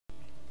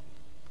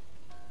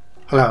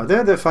Hello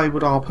there, the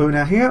Fabled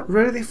Harpooner here,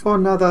 ready for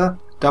another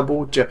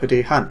Double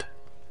Jeopardy hunt,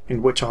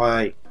 in which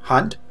I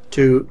hunt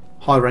 2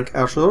 high rank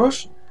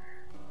Arzuros,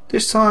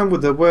 this time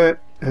with the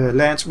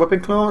Lance weapon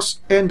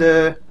class and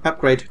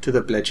upgrade to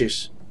the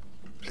Plegis.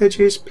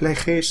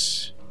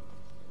 Plegis.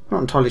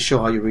 Not entirely sure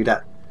how you read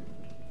that.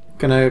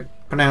 Gonna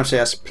pronounce it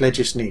as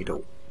Plegis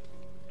Needle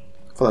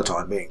for the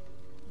time being.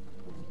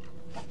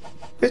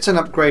 It's an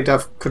upgrade I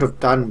could have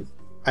done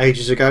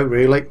ages ago,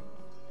 really.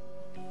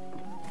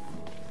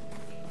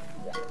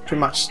 Pretty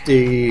much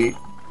the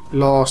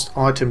last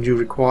item you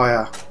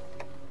require,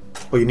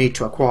 or you need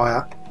to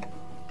acquire,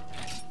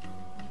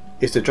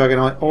 is the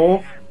Dragonite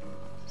ore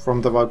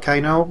from the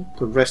volcano.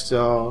 The rest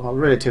are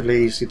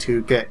relatively easy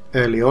to get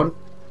early on.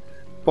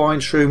 Buying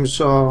shrooms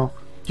are,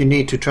 you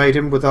need to trade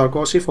them with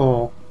Arzuros,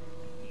 or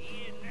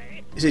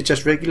is it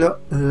just regular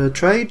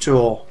trades,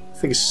 or I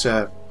think it's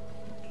don't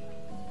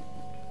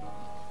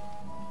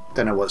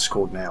know what it's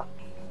called now.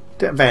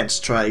 The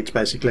advanced trades,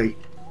 basically.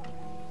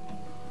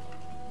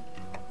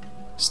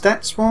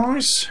 Stats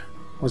wise,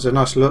 was a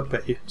nice look,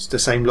 but it's the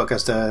same look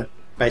as the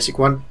basic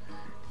one.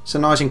 It's a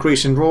nice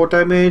increase in raw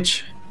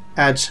damage,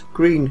 adds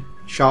green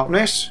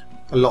sharpness,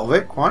 a lot of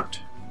it,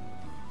 quite.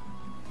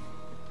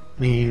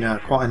 I mean,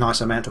 quite a nice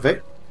amount of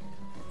it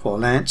for a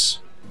lance,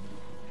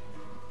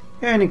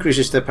 and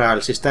increases the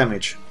paralysis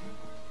damage,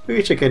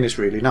 which again is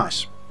really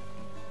nice.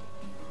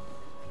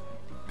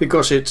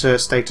 Because it's a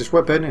status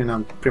weapon, and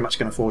I'm pretty much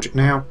going to forge it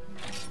now.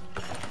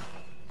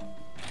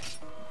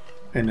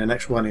 And the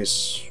next one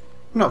is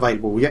not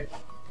available yet.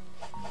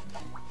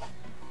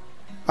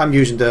 I'm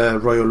using the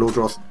Royal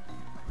Lordroth,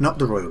 not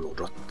the Royal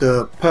Lordroth,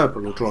 the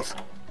Purple Lordroth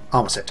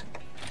armor set.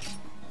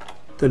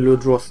 The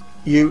Lordroth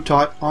U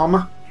type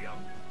armor.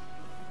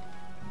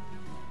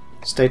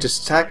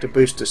 Status attack to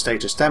boost the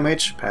status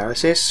damage,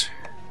 paralysis.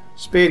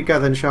 Speed,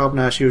 gather and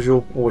sharpener as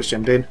usual, always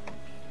gemmed in.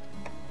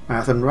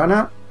 Marathon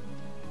runner.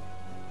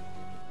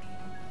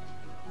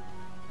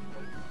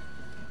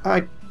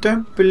 I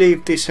don't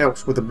believe this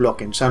helps with the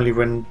blocking, it's only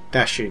when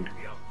dashing.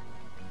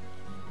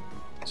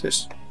 So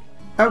it's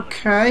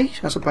okay,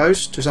 I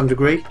suppose, to some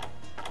degree,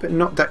 but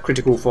not that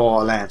critical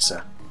for a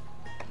Lancer.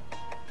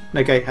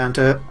 Negate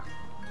Hunter.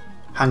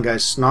 Hunger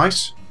is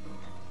nice.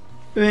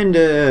 And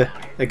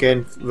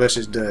again,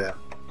 versus the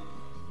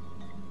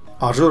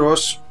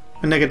Arzuros,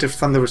 a negative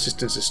thunder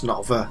resistance is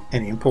not of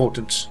any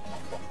importance.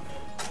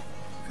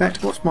 In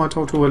fact, what's my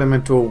total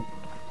elemental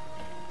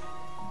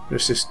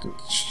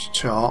resistance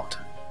chart?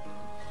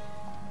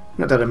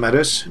 Not that it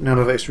matters, none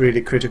of it is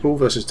really critical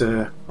versus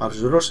the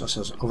Arzuros,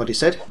 as I've already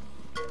said.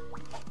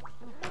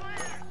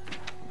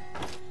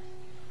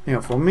 Now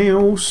for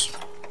meals,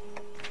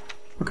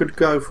 I could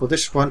go for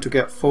this one to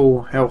get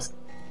full health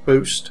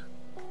boost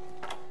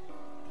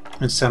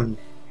and some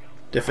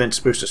defense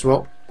boost as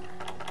well.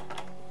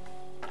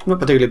 I'm not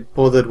particularly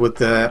bothered with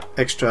the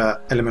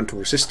extra elemental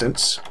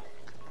resistance.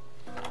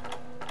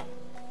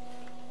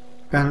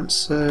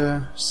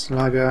 Balancer,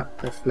 Slugger,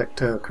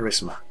 Reflector,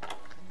 Charisma.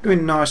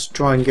 Doing nice to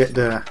try and get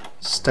the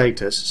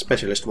status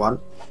specialist one.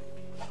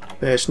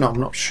 But it's not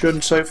an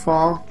option so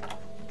far.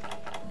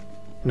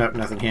 Nope,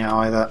 nothing here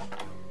either.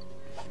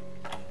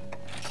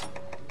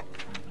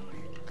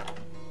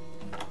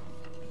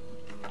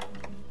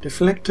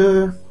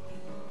 Deflector.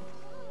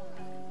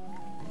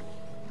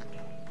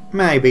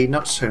 Maybe,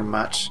 not so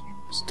much.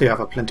 Still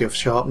have plenty of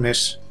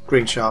sharpness,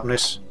 green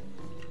sharpness.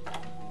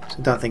 So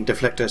I don't think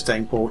deflector is that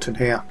important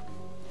here.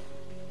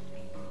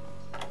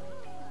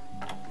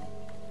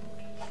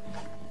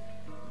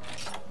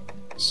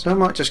 So I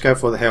might just go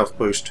for the health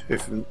boost,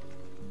 if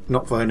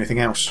not for anything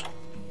else.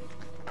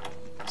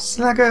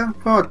 Slugger,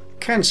 well, I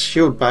can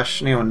shield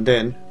bash now and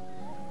then,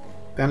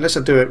 but unless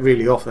I do it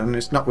really often,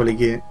 it's not really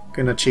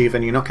going to achieve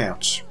any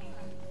knockouts.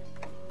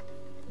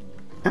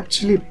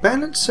 Actually,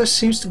 Balancer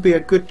seems to be a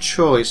good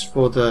choice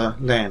for the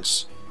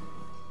Lance.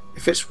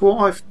 If it's what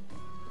I've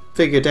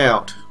figured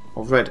out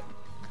or read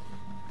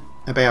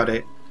about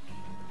it,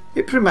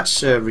 it pretty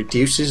much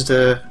reduces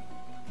the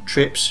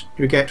trips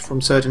you get from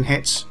certain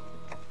hits,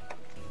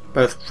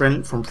 both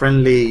from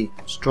friendly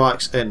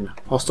strikes and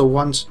hostile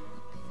ones.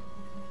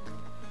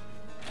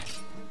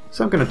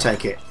 So I'm going to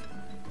take it.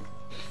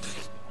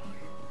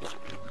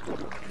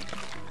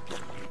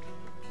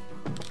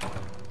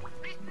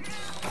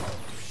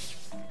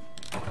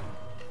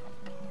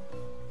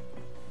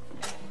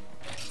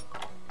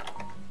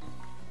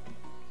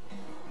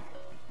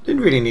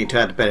 Didn't really need to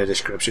add better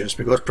descriptions,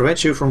 because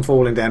prevents you from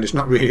falling down is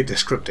not really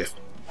descriptive.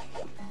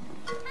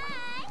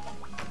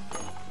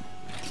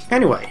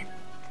 Anyway,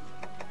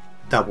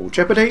 Double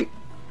Jeopardy.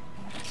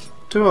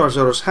 2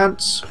 Arzuros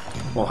hunts,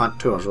 or hunt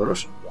 2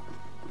 Arzuros.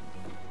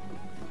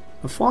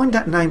 I find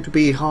that name to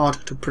be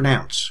hard to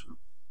pronounce.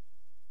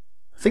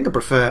 I think I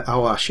prefer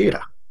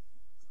Awashira,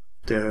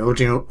 the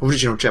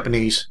original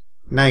Japanese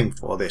name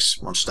for this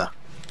monster.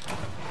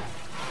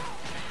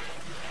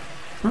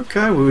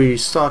 Okay, we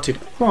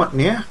started quite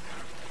near,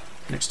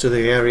 next to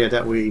the area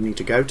that we need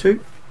to go to.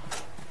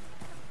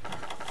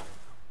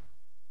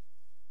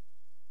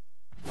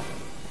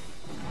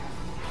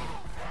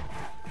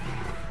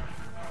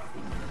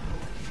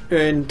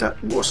 And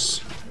that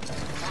was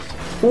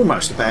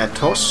almost a bad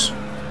toss.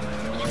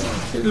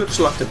 It looks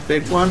like the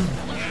big one.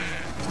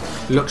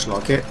 Looks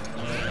like it.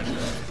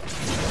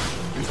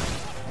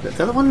 But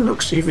the other one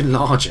looks even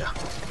larger.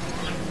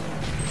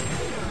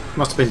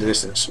 Must have been the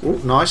distance. Oh,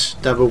 nice.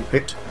 Double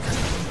hit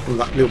from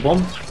that little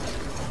bomb.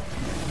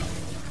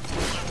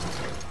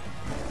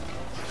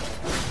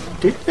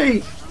 Did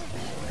they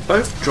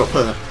both drop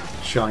a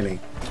shiny?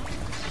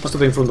 Must have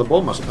been from the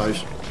bomb, I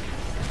suppose.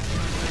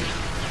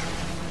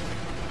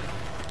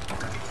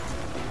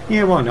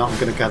 Yeah, why not? I'm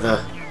going to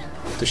gather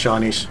the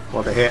shinies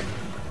while they're here.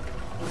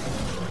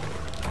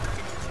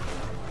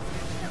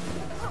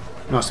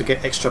 Nice to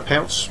get extra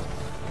pelts.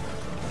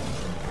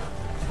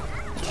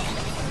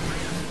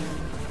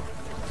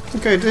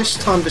 Okay, this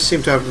time they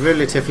seem to have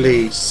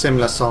relatively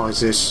similar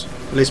sizes,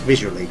 at least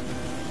visually.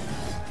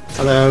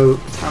 Although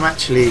I'm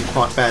actually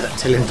quite bad at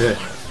telling the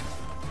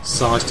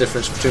size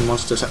difference between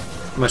monsters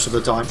most of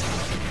the time.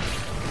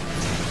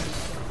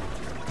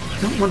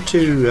 I don't want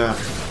to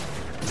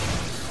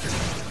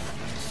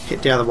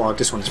hit the other while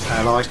this one's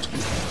paralysed.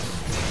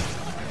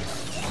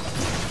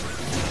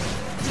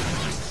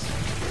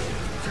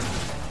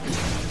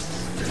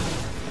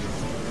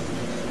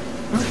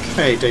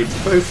 Okay, they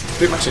both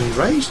pretty much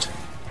enraged.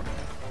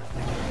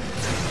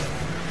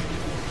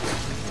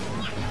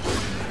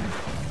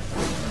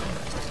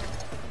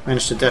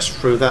 Managed to dash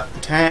through that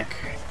attack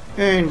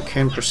and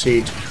can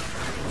proceed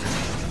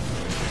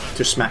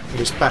to smack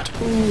his bat.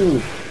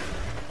 Ooh!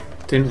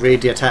 Didn't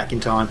read the attack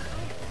in time.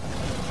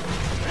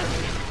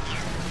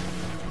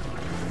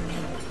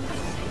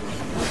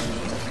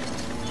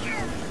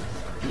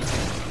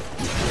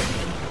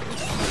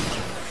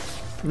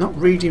 Not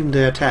reading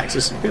the attacks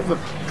is a bit of a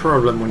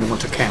problem when you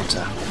want to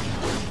counter.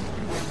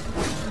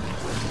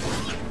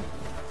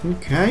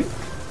 Okay,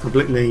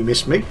 completely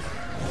missed me.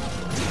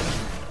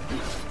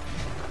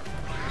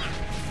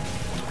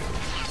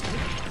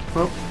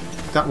 Well,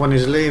 that one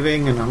is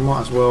leaving and I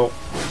might as well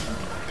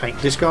paint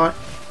this guy.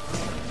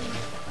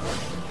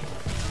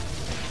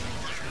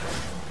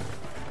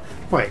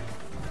 Wait,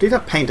 did I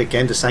paint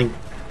again the same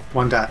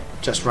one that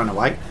just ran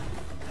away?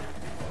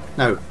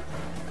 No.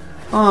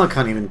 Oh, I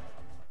can't even.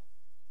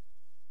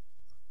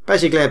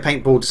 Basically I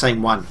paintballed the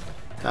same one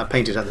that I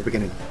painted at the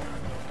beginning.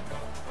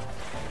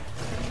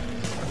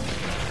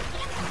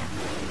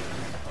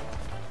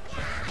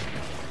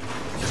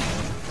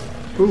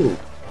 Ooh.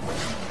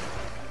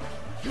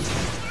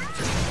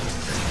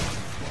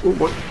 Ooh,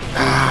 what?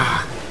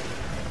 Ah!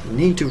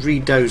 Need to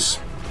read those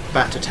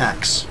bat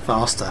attacks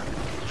faster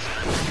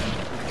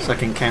so I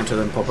can counter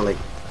them properly.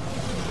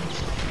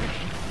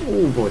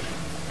 Oh boy.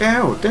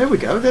 Ow, there we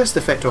go. There's the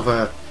effect of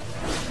a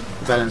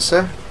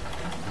balancer.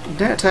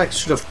 That attack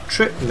should have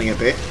tripped me a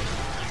bit,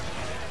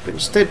 but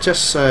instead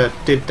just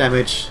did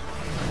damage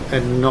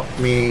and knocked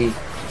me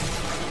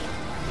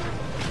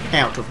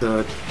out of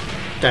the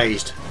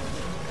dazed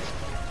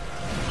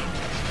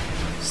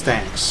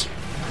stance.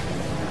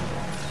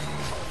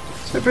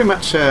 So pretty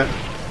much,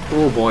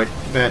 oh boy,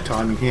 bad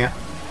timing here.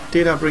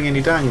 Did I bring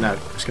any down? No.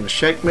 It's going to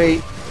shake me.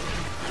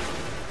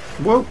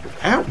 Whoa!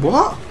 Ow!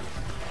 What?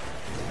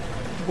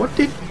 What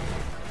did?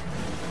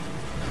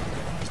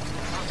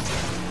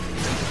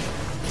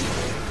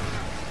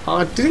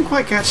 I didn't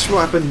quite catch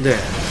what happened there.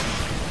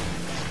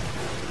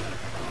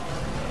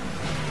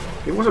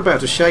 It was about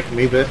to shake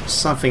me, but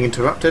something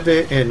interrupted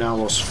it and I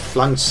was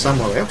flung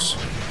somewhere else.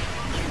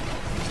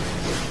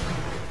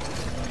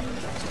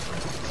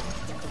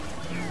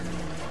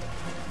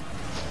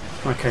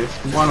 Okay,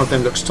 one of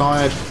them looks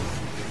tired.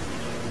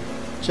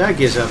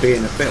 Jaggies are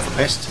being a bit of a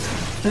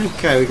pest.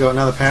 Okay, we got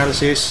another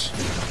paralysis.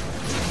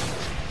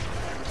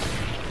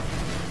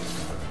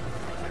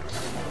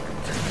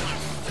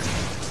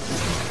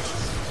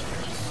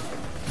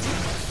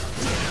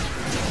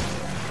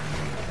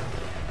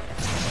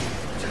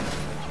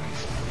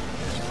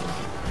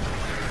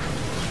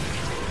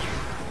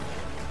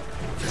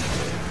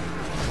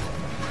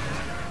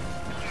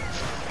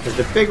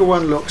 The bigger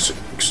one looks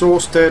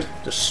exhausted,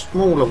 the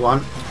smaller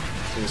one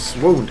is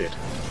wounded.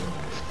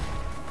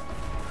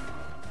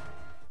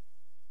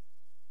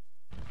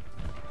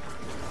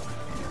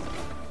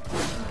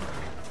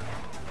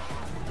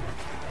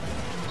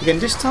 Again,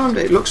 this time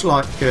it looks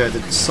like the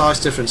size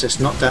difference is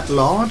not that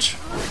large.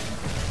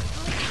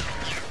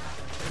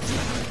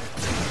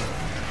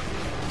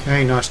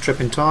 Okay, nice trip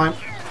in time.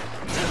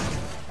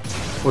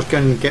 Was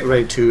going to get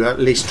ready to at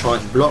least try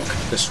and block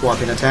the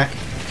swiping attack.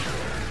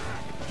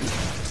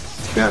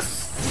 Yeah, I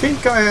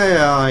think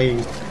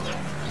I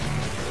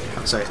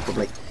can't say it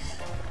properly.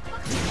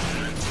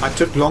 I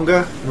took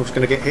longer. I was going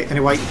to get hit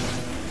anyway,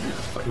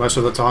 like most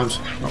of the times,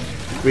 not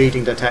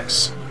reading the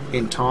attacks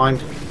in time.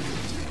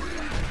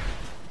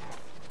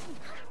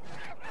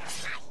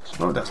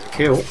 Oh, that's the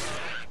kill.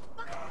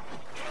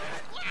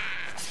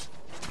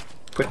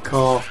 Quick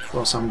car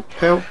for some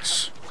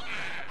pelts.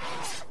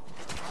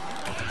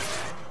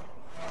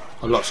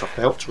 Oh, lots of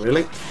pelts,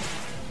 really.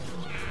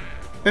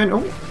 And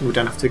oh, we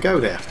don't have to go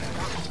there.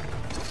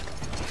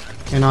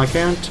 Can I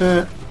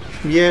counter?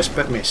 Yes,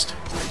 but missed.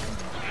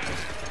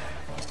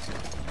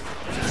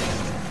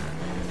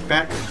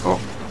 back. Oh.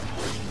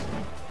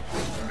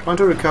 Trying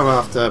to recover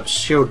after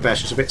shield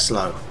bash is a bit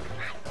slow.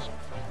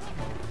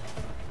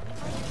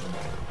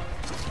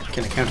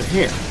 Can I counter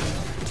here?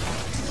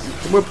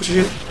 Whip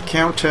position,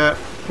 counter,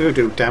 will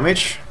do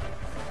damage.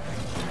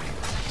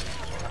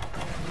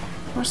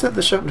 Why's that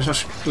the sharpness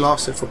has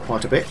lasted for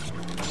quite a bit?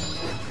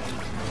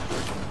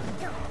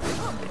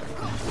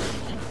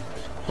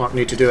 Might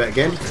need to do it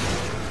again.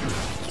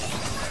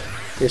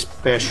 This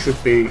bear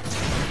should be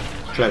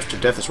close to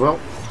death as well.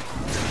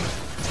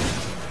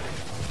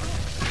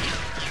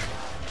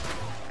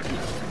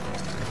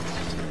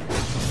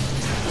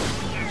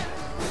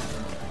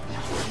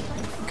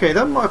 Okay,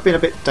 that might have been a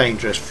bit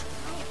dangerous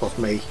of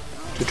me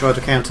to try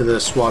to counter the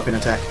swiping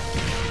attack.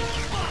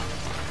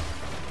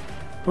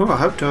 Well, I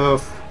hoped to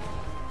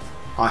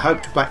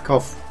back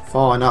off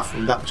far enough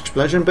from that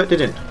explosion, but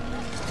didn't.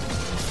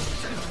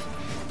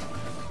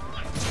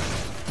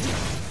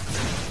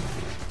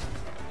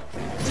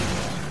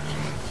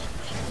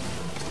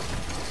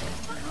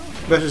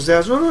 Versus the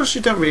Arzuros,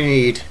 you don't really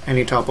need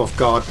any type of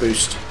guard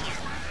boost.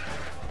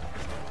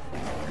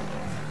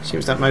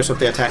 Seems that most of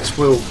the attacks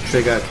will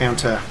trigger a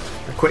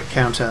quick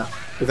counter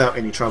without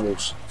any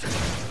troubles.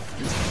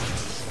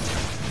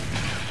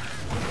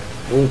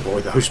 Oh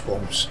boy, those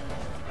bombs.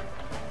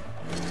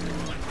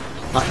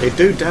 Like, they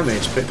do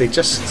damage, but they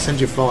just send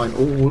you flying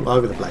all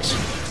over the place.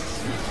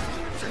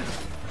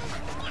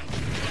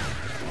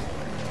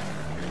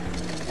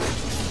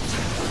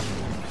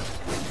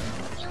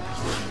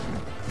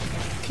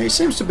 Okay, it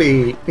seems to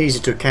be easy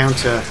to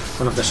counter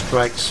one of the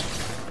strikes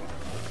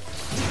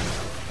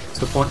to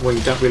the point where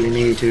you don't really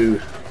need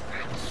to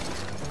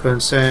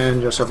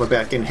concern yourself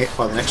about getting hit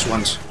by the next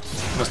ones,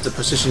 as the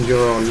position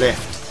you're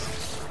left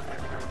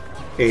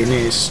in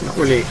is not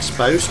really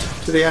exposed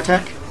to the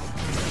attack.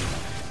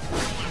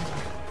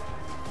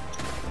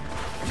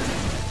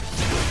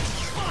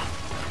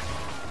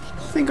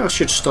 I think I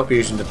should stop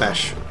using the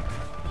bash.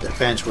 The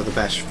advance with the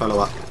bash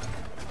follow-up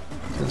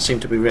doesn't seem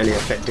to be really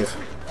effective.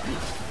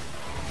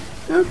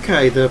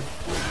 Okay, the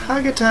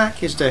hug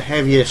attack is the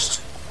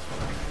heaviest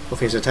of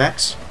his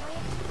attacks.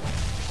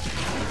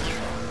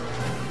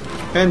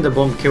 And the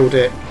bomb killed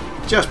it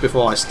just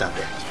before I stabbed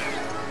it.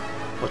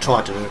 Or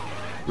tried to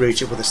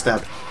reach it with a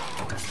stab.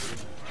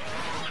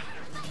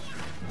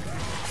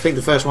 I think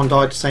the first one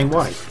died the same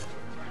way.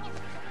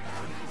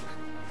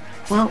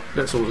 Well,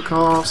 that's all the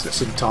cards, that's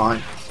the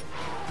time.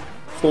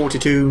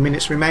 42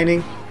 minutes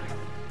remaining.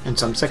 And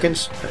some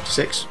seconds,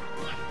 36.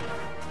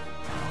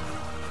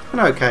 An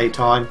okay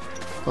time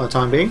for the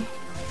time being.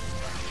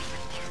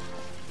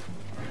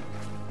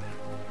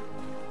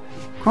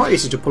 Quite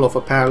easy to pull off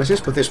a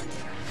paralysis with this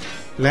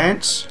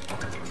lance.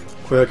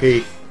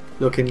 Quirky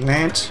looking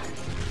lance.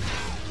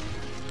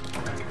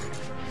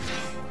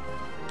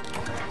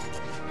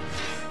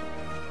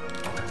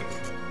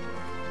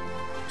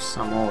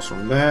 Some more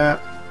from there.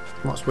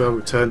 Might as well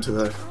return to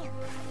the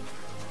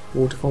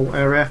waterfall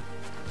area.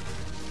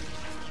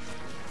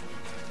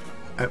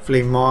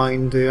 Hopefully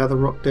mine the other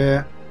rock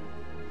there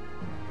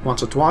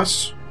once or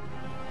twice,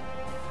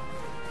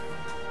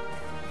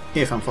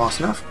 if I'm fast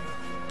enough.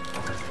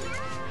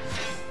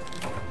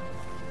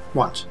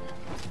 Once.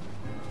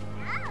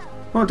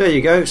 Well, there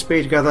you go,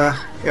 Speed Gather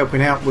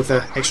helping out with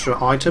the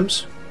extra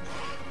items.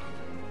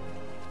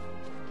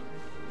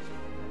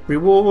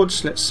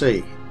 Rewards, let's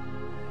see.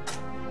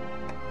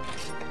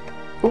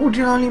 Oh,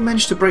 did I only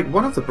manage to break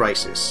one of the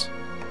braces?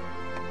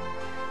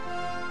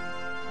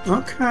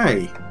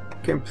 Okay,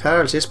 getting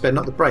paralysis but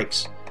not the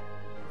brakes.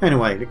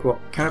 Anyway, look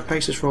what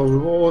carapaces for all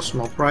rewards,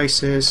 more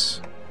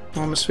braces,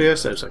 armor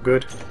spheres, those are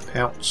good.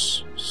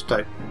 Pelts,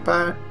 stout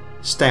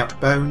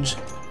bones,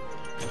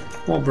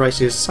 more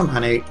braces, some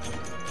honey,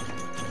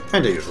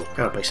 and the usual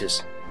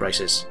carapaces,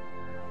 braces,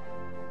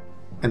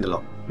 and a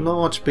lot.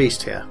 Large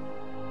beast here.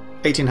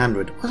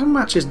 1800. How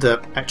much is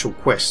the actual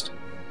quest?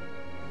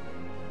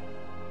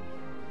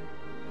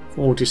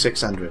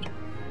 4600.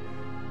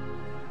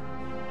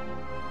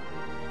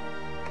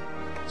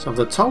 So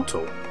the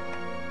total,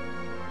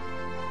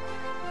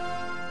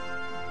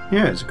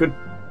 yeah, it's a good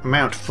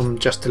amount from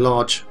just a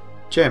large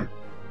gem.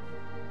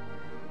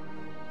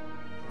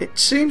 It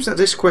seems that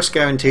this quest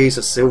guarantees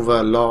a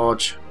silver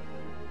large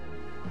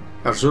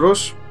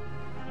Arzuros.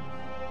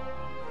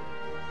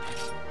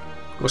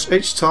 Because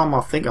each time I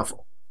think I've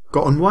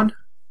gotten one,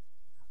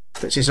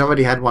 but since I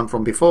already had one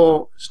from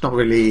before, it's not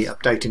really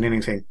updating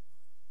anything.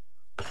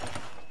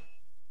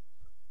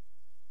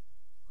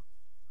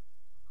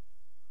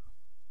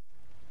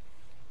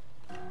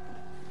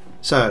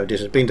 So this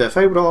has been the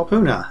Fabled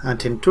Harpooner,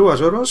 hunting 2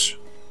 Arzuros,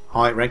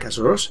 high rank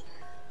Arzuros,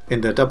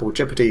 in the Double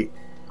Jeopardy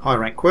high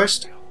rank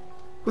quest,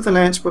 with the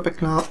Lance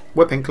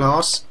weapon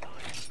class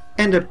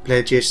and the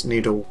Plegis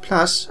Needle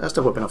Plus as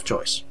the weapon of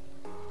choice.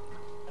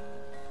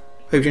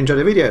 Hope you enjoyed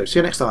the video, see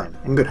you next time,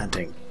 and good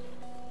hunting.